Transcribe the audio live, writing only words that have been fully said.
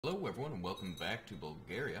Hello everyone and welcome back to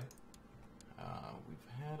Bulgaria.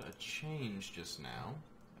 We've had a change just now.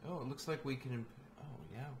 Oh, it looks like we can... Oh,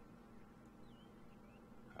 yeah.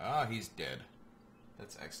 Ah, he's dead.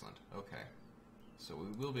 That's excellent. Okay. So we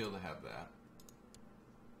will be able to have that.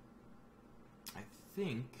 I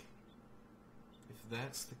think if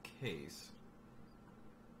that's the case,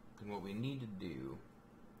 then what we need to do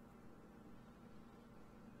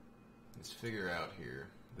is figure out here.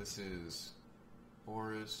 This is...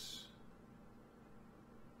 Boris.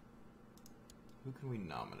 Who can we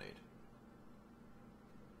nominate?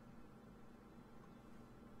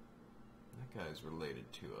 That guy's related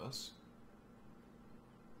to us.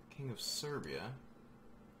 King of Serbia.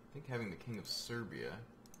 I think having the King of Serbia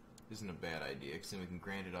isn't a bad idea, because then we can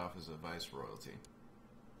grant it off as a viceroyalty.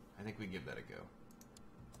 I think we give that a go.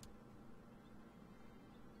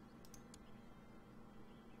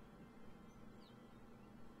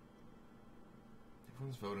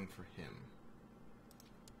 Everyone's voting for him.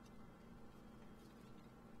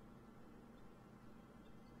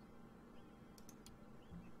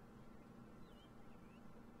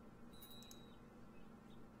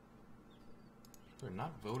 They're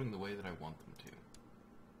not voting the way that I want them to.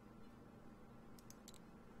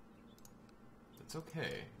 That's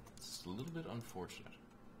okay. It's just a little bit unfortunate.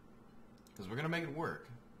 Because we're going to make it work.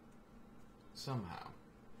 Somehow.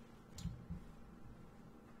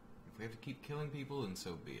 If we have to keep killing people, then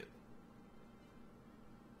so be it.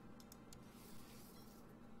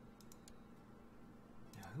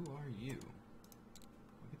 Now, who are you?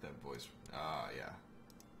 Look at that voice. Ah, yeah.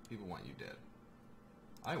 People want you dead.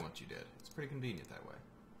 I want you dead. It's pretty convenient that way.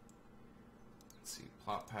 Let's see.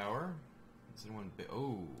 Plot power. Is anyone big?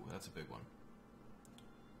 Oh, that's a big one.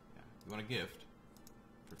 Yeah. You want a gift?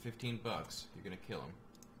 For 15 bucks, you're gonna kill him.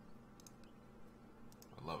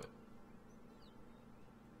 I love it.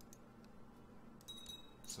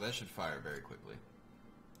 So that should fire very quickly.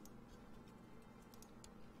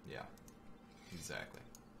 Yeah, exactly.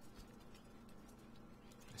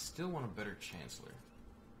 I still want a better Chancellor.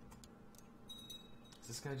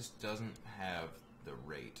 This guy just doesn't have the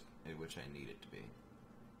rate at which I need it to be.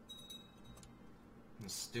 And the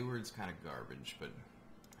Steward's kind of garbage, but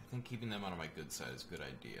I think keeping them on my good side is a good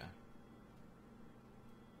idea.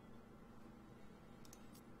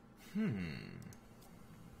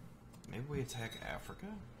 Maybe we attack Africa?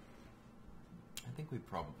 I think we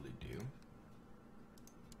probably do.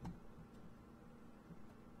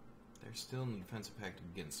 They're still in the defensive pact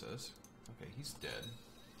against us. Okay, he's dead.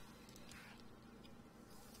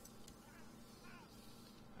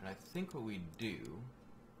 And I think what we do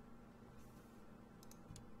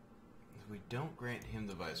is we don't grant him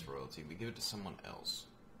the viceroyalty, we give it to someone else.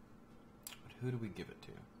 But who do we give it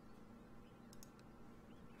to?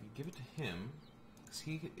 We give it to him, because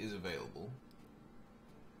he is available.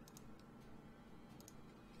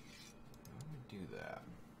 How do we do that?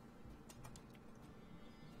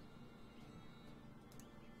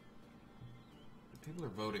 The people are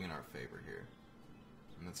voting in our favor here.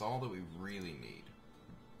 And that's all that we really need.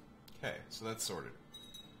 Okay, so that's sorted.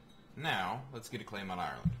 Now, let's get a claim on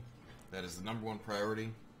Ireland. That is the #1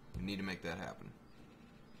 priority. We need to make that happen.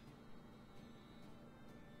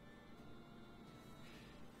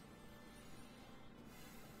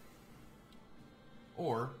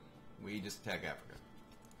 Or, we just attack Africa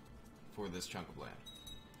for this chunk of land.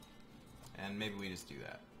 And maybe we just do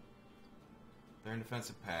that. They're in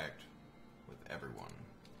defensive pact with everyone.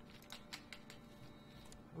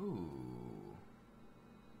 Ooh.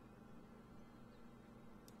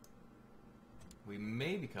 We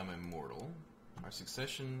may become immortal. Our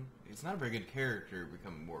succession, it's not a very good character to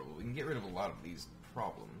become immortal, but we can get rid of a lot of these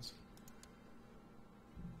problems.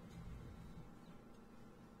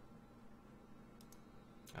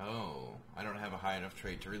 Oh, I don't have a high enough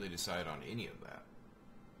trait to really decide on any of that.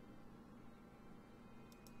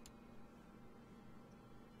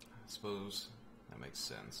 I suppose that makes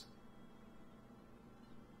sense.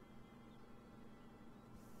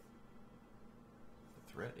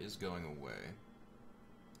 The threat is going away.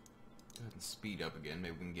 Go ahead and speed up again.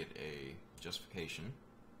 Maybe we can get a justification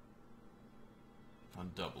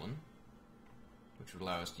on Dublin, which would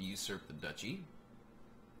allow us to usurp the duchy.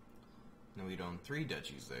 Then we'd own 3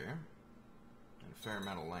 duchies there, and a fair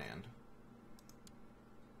amount of land.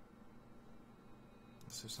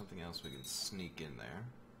 Is there something else we can sneak in there?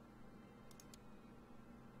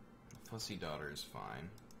 The fussy daughter is fine.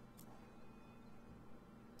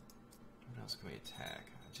 What else can we attack?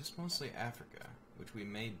 Just mostly Africa, which we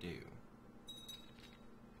may do.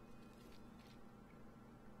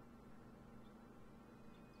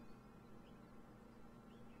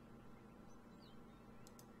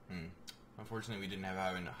 Unfortunately, we didn't have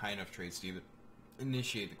high enough trade to even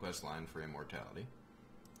initiate the quest line for immortality.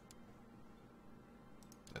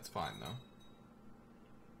 That's fine, though.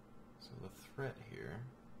 So the threat here...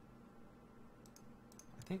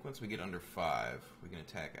 I think once we get under 5, we can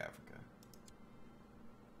attack Africa.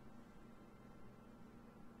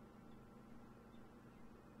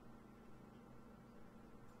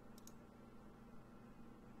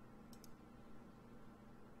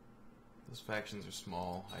 Those factions are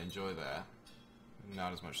small. I enjoy that.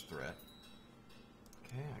 Not as much threat.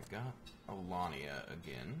 Okay, I got Alania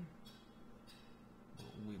again.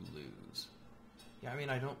 What will we lose? Yeah, I mean,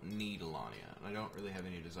 I don't need Alania, and I don't really have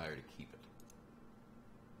any desire to keep it.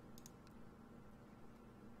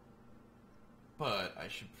 But I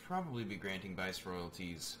should probably be granting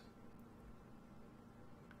viceroyalties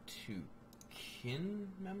to kin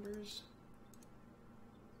members?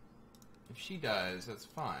 If she dies, that's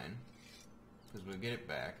fine, because we'll get it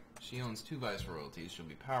back. She owns 2 viceroyalties. She'll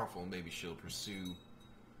be powerful, and maybe she'll pursue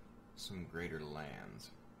some greater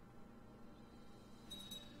lands.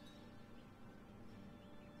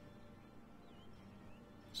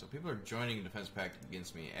 So people are joining a defense pact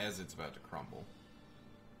against me as it's about to crumble.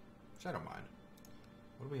 Which I don't mind.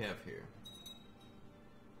 What do we have here?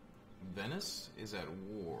 Venice is at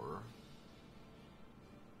war.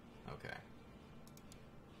 Okay.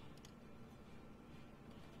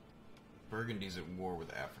 Burgundy's at war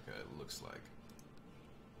with Africa, it looks like.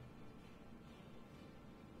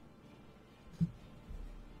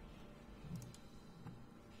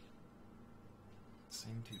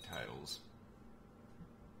 Same 2 titles.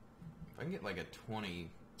 If I can get like a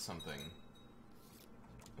 20-something...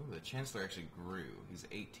 Oh, the Chancellor actually grew. He's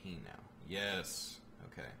 18 now. Yes.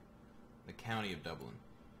 Okay. The County of Dublin.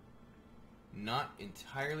 Not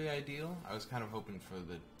entirely ideal. I was kind of hoping for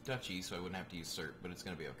the Duchy so I wouldn't have to usurp, but it's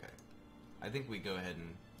going to be okay. I think we go ahead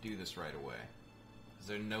and do this right away. Because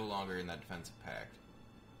they're no longer in that defensive pact.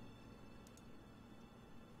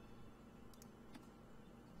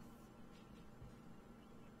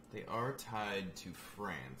 They are tied to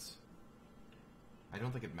France. I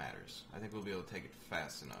don't think it matters. I think we'll be able to take it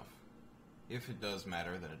fast enough. If it does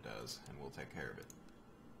matter, then it does, and we'll take care of it.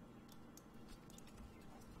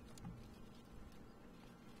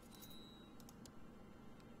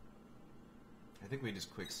 I think we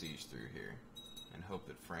just quick siege through here and hope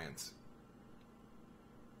that France...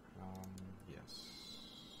 yes.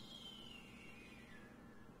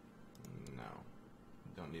 No.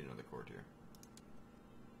 Don't need another court here.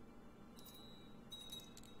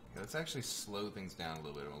 Okay, let's actually slow things down a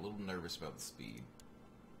little bit. I'm a little nervous about the speed.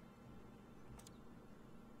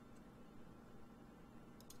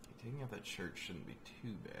 Okay, taking out that church shouldn't be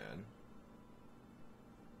too bad.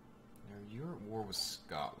 Now, you're at war with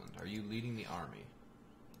Scotland. Are you leading the army?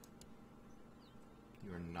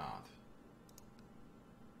 You are not.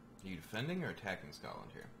 Are you defending or attacking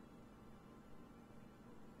Scotland here?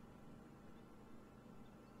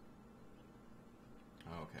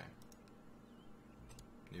 Okay.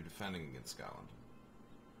 You're defending against Scotland.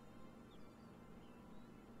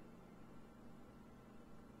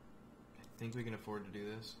 I think we can afford to do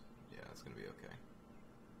this. Yeah, it's going to be okay.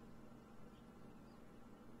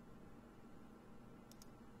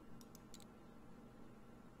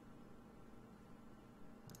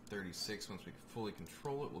 36. Once we fully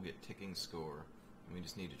control it, we'll get ticking score. And we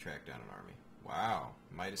just need to track down an army. Wow.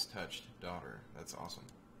 Midas touched daughter. That's awesome.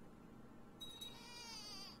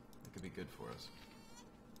 That could be good for us.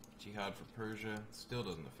 Jihad for Persia still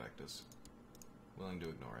doesn't affect us. Willing to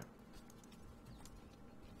ignore it.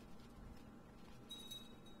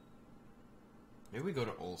 Maybe we go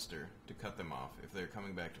to Ulster to cut them off. If they're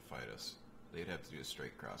coming back to fight us, they'd have to do a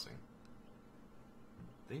straight crossing.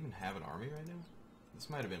 They even have an army right now? This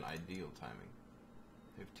might have been ideal timing.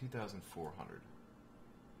 They have 2,400.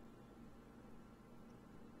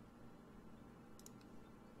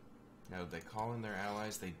 Now, did they call in their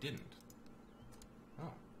allies? They didn't.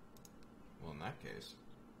 Oh. Well, in that case...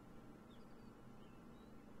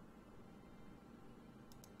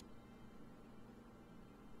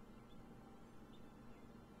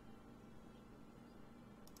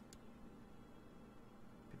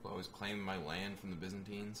 People always claim my land from the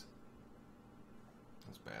Byzantines.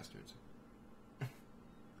 Those bastards.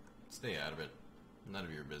 Stay out of it. None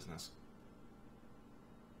of your business.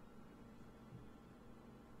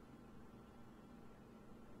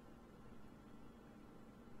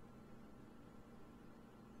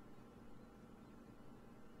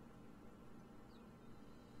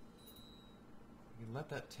 You let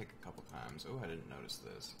that tick a couple times. Oh, I didn't notice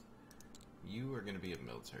this. You are going to be a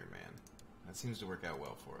military man. That seems to work out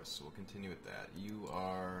well for us, so we'll continue with that. You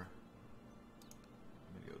are...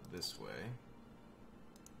 I'm going to go this way.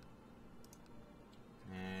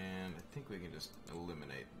 And I think we can just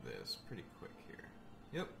eliminate this pretty quick here.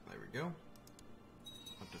 Yep, there we go.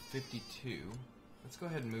 Up to 52. Let's go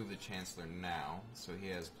ahead and move the Chancellor now, so he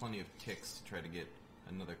has plenty of ticks to try to get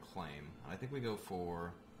another claim. I think we go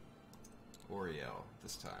for Oriel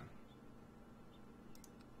this time.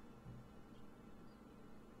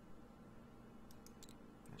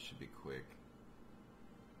 That should be quick.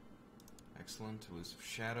 Excellent. Elusive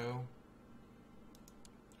Shadow.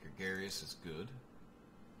 Gregarious is good.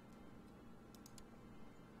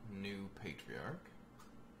 New Patriarch.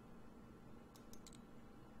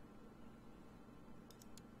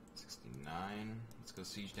 69. Let's go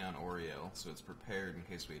siege down Oriel so it's prepared in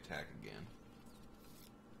case we attack again.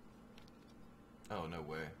 Oh, no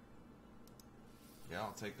way. Yeah,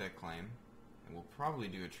 I'll take that claim. And we'll probably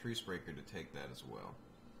do a truce breaker to take that as well.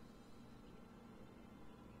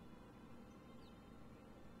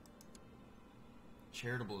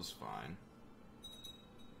 Charitable is fine.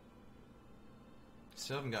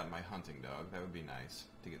 Still haven't gotten my hunting dog. That would be nice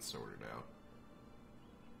to get sorted out.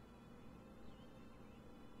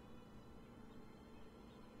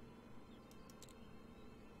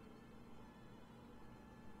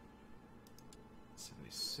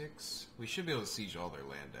 We should be able to siege all their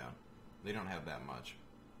land down. They don't have that much.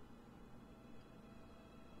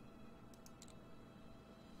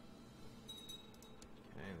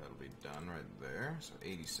 Okay, that'll be done right there. So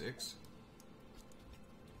 86.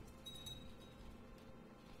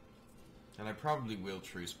 And I probably will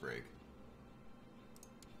truce break.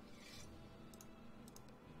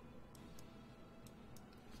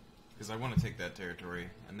 Because I want to take that territory,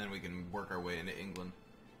 and then we can work our way into England.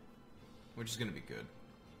 Which is going to be good.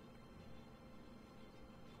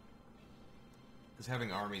 Because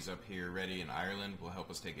having armies up here ready in Ireland will help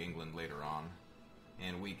us take England later on.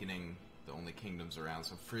 And weakening the only kingdoms around.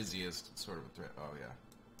 So Frisia is sort of a threat. Oh, yeah.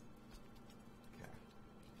 Okay.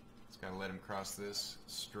 Just gotta let him cross this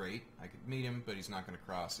straight. I could meet him, but he's not going to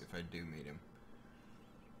cross if I do meet him.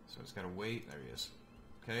 So I just gotta wait. There he is.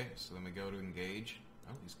 Okay, so then we go to engage.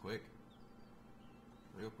 Oh, he's quick.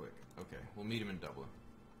 Real quick. Okay, we'll meet him in Dublin.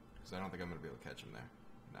 Because I don't think I'm going to be able to catch him there.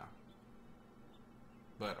 No.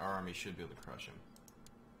 But our army should be able to crush him.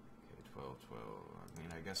 Okay, 12, 12. I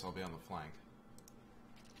mean, I guess I'll be on the flank.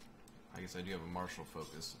 I guess I do have a martial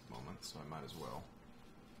focus at the moment, so I might as well.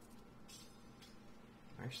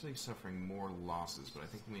 I'm actually suffering more losses, but I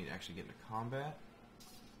think we need to actually get into combat.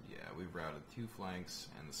 Yeah, we've routed 2 flanks,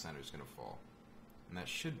 and the center's going to fall. And that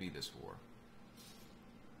should be this war.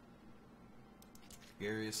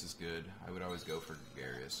 Gregarious is good. I would always go for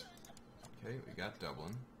Gregarious. Okay, we got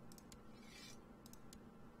Dublin.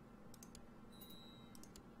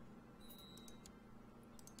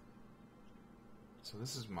 So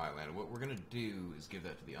this is my land. What we're going to do is give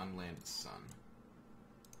that to the unlanded sun.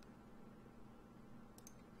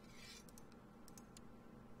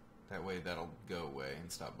 That way that'll go away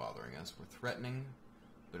and stop bothering us. We're threatening,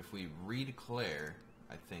 but if we redeclare,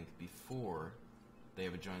 I think, before they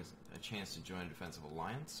have a chance to join a defensive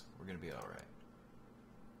alliance, we're going to be alright.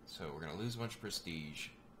 So we're going to lose a bunch of prestige.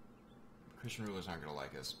 Christian rulers aren't going to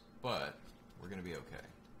like us, but we're going to be okay.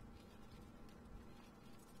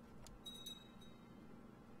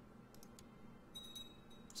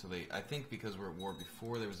 So I think because we're at war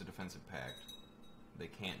before there was a defensive pact, they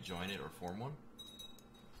can't join it or form one.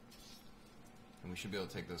 And we should be able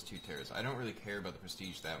to take those 2 terrors. I don't really care about the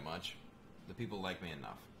prestige that much. The people like me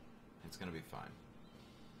enough. It's going to be fine.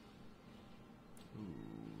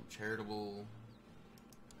 Ooh, charitable.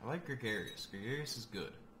 I like Gregarious. Gregarious is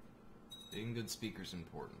good. Being good speaker is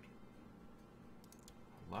important.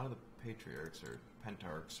 A lot of the patriarchs or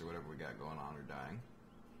pentarchs or whatever we got going on are dying.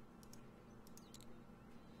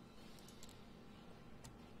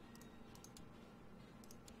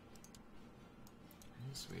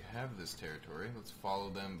 So we have this territory. Let's follow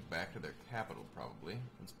them back to their capital, probably.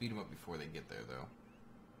 Let's beat them up before they get there, though.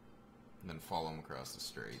 And then follow them across the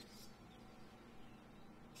strait.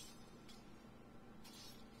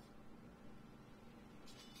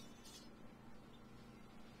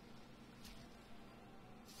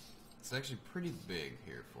 It's actually pretty big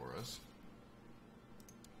here for us.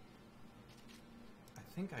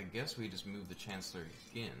 I guess we just move the Chancellor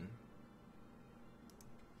again.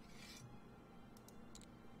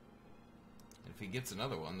 And if he gets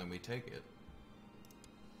another one, then we take it.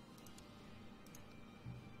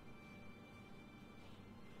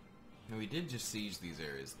 Now we did just siege these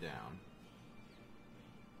areas down.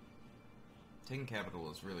 Taking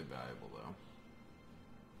capital is really valuable, though.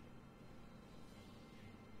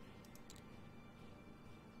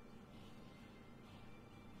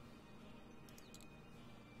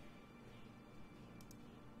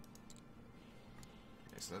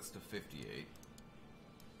 so that's to 58.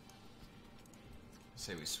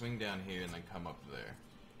 Say we swing down here and then come up there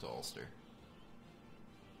to Ulster.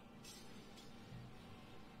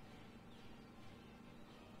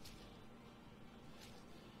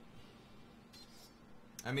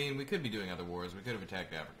 I mean, we could be doing other wars. We could have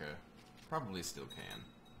attacked Africa. Probably still can.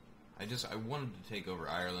 I wanted to take over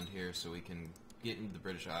Ireland here so we can get into the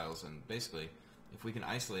British Isles, and basically, if we can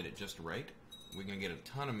isolate it just right, we can get a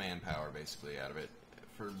ton of manpower, basically, out of it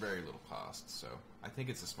for very little cost. So, I think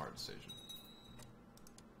it's a smart decision.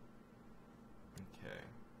 Okay.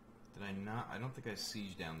 Did I not? I don't think I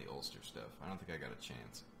sieged down the Ulster stuff. I don't think I got a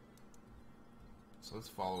chance. So let's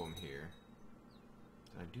follow him here.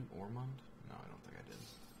 Did I do Ormond? No, I don't think I did.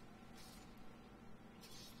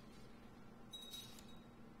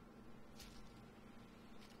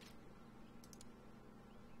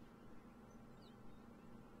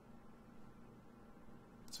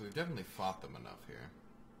 So we've definitely fought them enough here.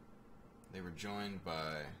 They were joined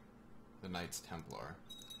by the Knights Templar,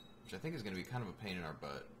 which I think is going to be kind of a pain in our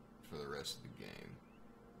butt for the rest of the game.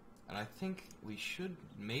 And I think we should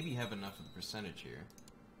maybe have enough of the percentage here.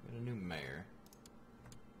 We got a new mayor.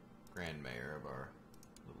 Grand mayor of our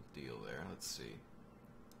little deal there. Let's see.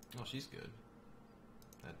 Oh, she's good.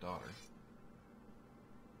 That daughter.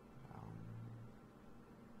 I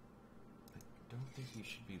don't think he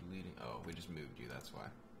should be leading... Oh, we just moved you, that's why.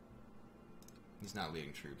 He's not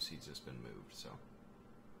leading troops, he's just been moved, so...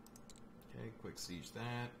 Okay, quick siege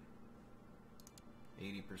that.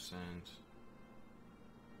 80%.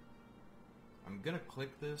 I'm gonna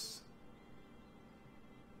click this.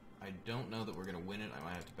 I don't know that we're gonna win it, I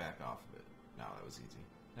might have to back off of it. No, that was easy.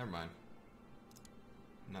 Never mind.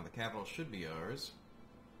 Now the capital should be ours.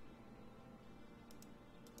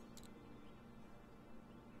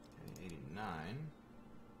 Okay, 89.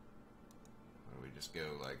 Why don't we just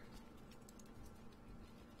go, like...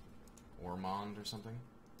 Ormond or something?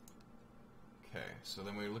 Okay, so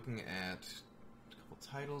then we're looking at a couple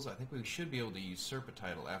titles. I think we should be able to usurp a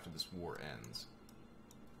title after this war ends.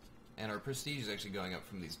 And our prestige is actually going up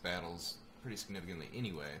from these battles pretty significantly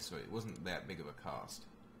anyway, so it wasn't that big of a cost.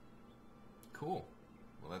 Cool.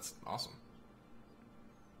 Well, that's awesome.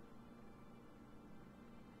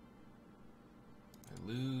 I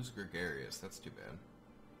lose Gregarious. That's too bad.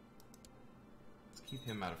 Let's keep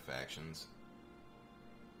him out of factions.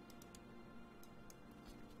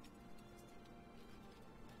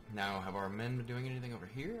 Now, have our men been doing anything over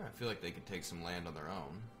here? I feel like they could take some land on their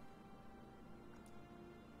own.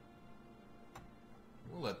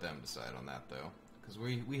 We'll let them decide on that, though. Because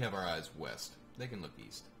we have our eyes west. They can look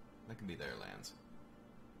east. That can be their lands.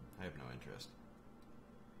 I have no interest.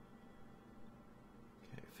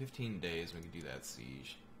 Okay, 15 days we can do that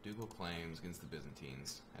siege. Ducal claims against the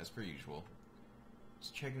Byzantines, as per usual.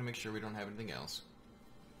 Just checking to make sure we don't have anything else.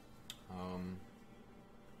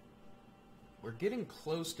 We're getting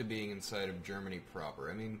close to being inside of Germany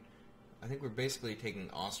proper. I mean, I think we're basically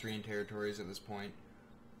taking Austrian territories at this point,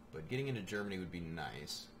 but getting into Germany would be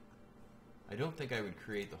nice. I don't think I would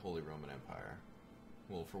create the Holy Roman Empire.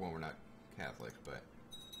 Well, for one, we're not Catholic, but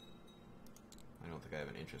I don't think I have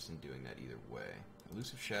an interest in doing that either way.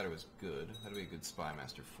 Elusive Shadow is good. That'll be a good spy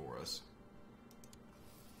master for us.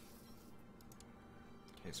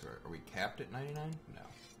 Okay, so are we capped at 99? No.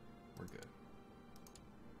 We're good.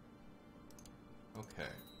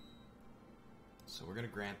 Okay. So we're going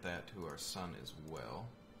to grant that to our son as well.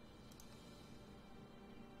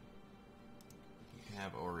 You can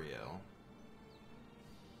have Oriel.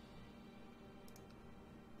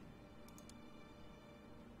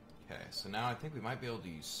 Okay, so now I think we might be able to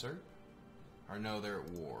usurp. Or no, they're at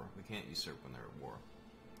war. We can't usurp when they're at war.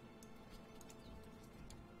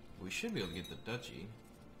 We should be able to get the duchy.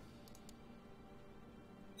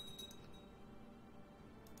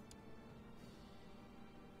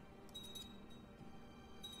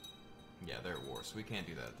 Yeah, they're at war, so we can't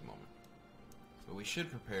do that at the moment. But we should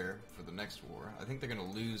prepare for the next war. I think they're going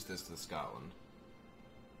to lose this to Scotland.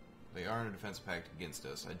 They are in a defense pact against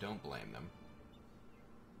us. I don't blame them.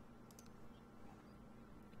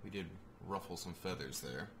 We did ruffle some feathers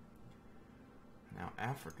there. Now,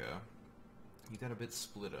 Africa, you got a bit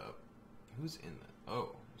split up. Who's in that?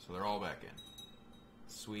 Oh, so they're all back in.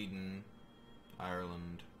 Sweden,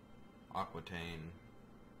 Ireland, Aquitaine.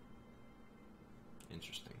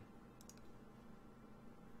 Interesting.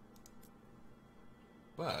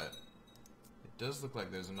 But it does look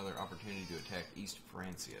like there's another opportunity to attack East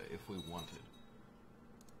Francia if we wanted.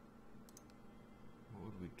 What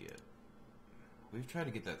would we get? We've tried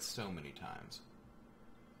to get that so many times.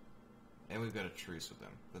 And we've got a truce with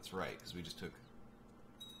them. That's right, because we just took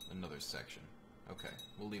another section. Okay,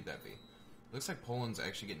 we'll leave that be. Looks like Poland's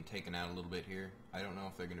actually getting taken out a little bit here. I don't know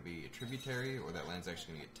if they're going to be a tributary or that land's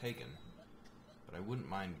actually going to get taken. But I wouldn't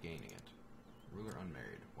mind gaining it. Ruler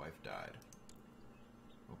unmarried. Wife died.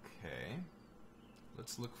 Okay.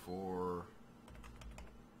 Let's look for...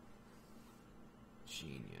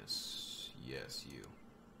 Genius. Yes, you.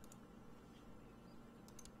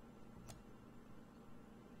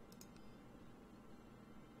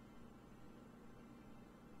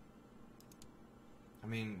 I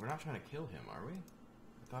mean, we're not trying to kill him, are we?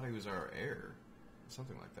 I thought he was our heir.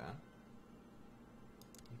 Something like that.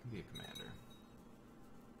 You can be a commander.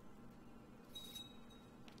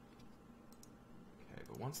 Okay,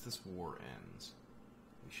 but once this war ends,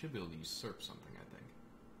 we should be able to usurp something, I think.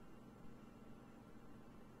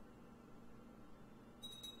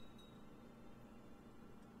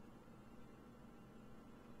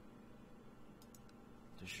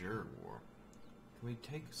 De jure war. Can we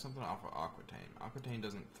take something off of Aquitaine? Aquitaine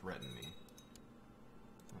doesn't threaten me.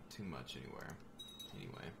 Not too much anywhere.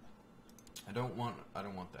 Anyway. I don't want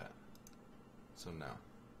that. So no.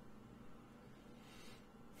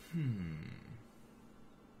 We've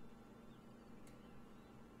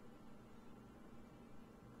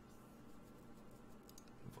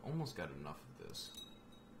almost got enough of this.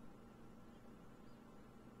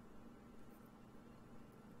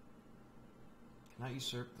 Cannot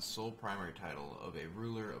usurp the sole primary title of a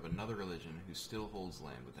ruler of another religion who still holds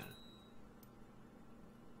land within it.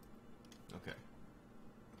 Okay.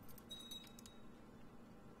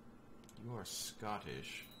 You are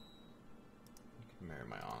Scottish. You can marry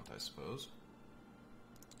my aunt, I suppose.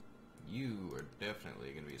 You are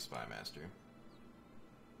definitely going to be a spy master.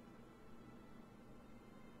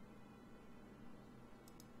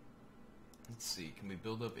 Let's see, can we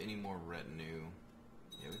build up any more retinue?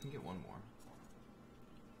 Yeah, we can get one more.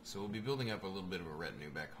 So we'll be building up a little bit of a retinue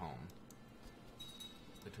back home.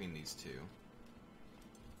 Between these two.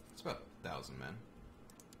 It's about 1,000 men.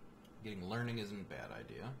 Getting learning isn't a bad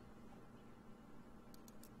idea.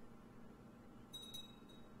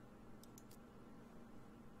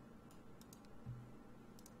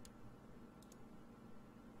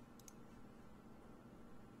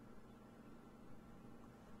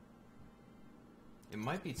 It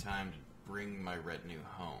might be time to bring my retinue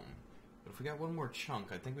home. But if we got one more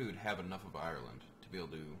chunk, I think we would have enough of Ireland to be able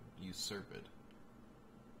to usurp it.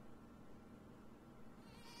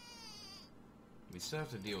 We still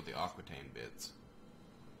have to deal with the Aquitaine bits.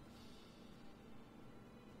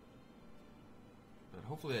 But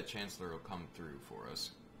hopefully that Chancellor will come through for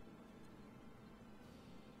us.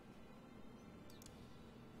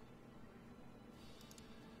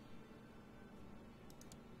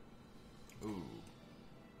 Ooh.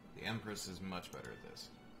 The Empress is much better at this.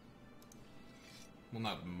 Well,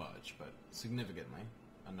 not much, but significantly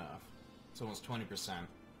enough. It's almost 20%.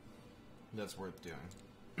 That's worth doing.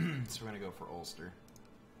 So we're going to go for Ulster.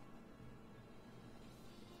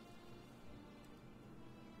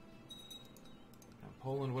 Now,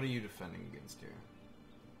 Poland, what are you defending against here?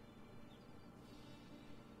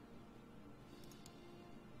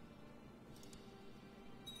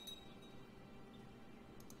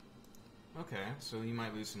 Okay, so you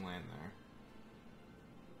might lose some land there.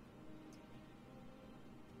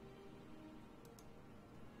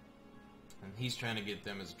 And he's trying to get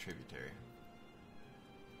them as a tributary.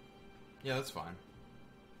 Yeah, that's fine.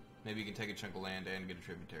 Maybe you can take a chunk of land and get a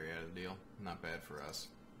tributary out of the deal. Not bad for us.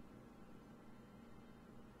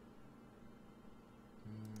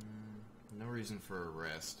 No reason for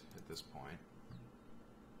arrest at this point.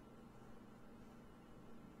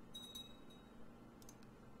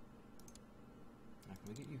 Now, can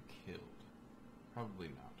we get you killed? Probably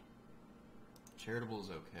not. Charitable is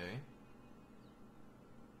okay.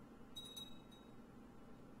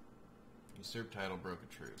 Usurp title, broke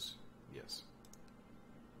a truce. Yes.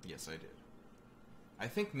 Yes, I did. I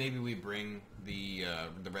think maybe we bring the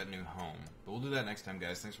retinue home. But we'll do that next time,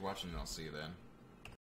 guys. Thanks for watching, and I'll see you then.